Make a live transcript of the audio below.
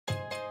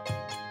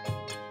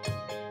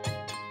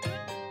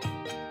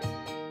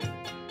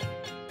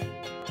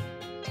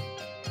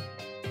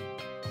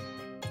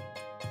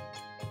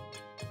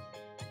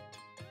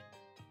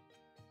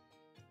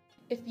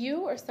If you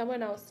or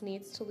someone else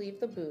needs to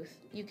leave the booth,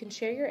 you can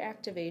share your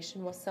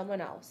activation with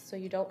someone else so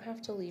you don't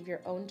have to leave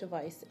your own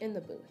device in the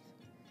booth.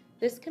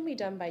 This can be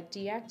done by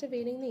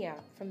deactivating the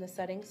app from the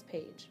settings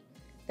page,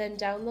 then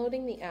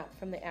downloading the app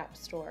from the App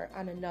Store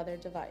on another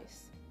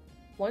device.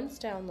 Once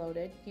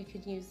downloaded, you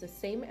can use the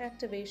same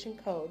activation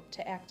code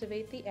to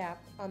activate the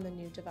app on the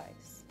new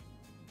device.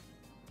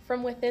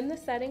 From within the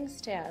Settings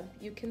tab,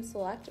 you can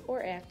select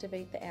or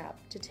activate the app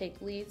to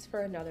take leads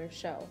for another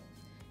show.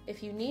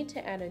 If you need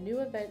to add a new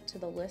event to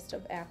the list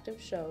of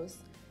active shows,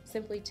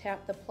 simply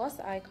tap the plus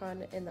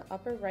icon in the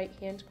upper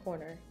right-hand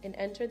corner and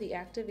enter the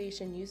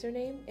activation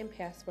username and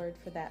password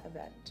for that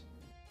event.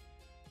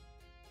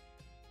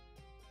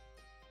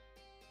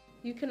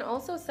 You can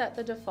also set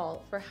the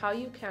default for how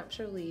you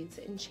capture leads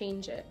and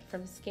change it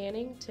from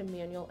scanning to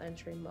manual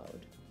entry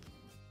mode.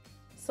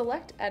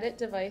 Select Edit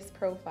Device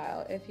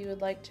Profile if you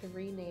would like to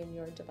rename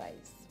your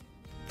device.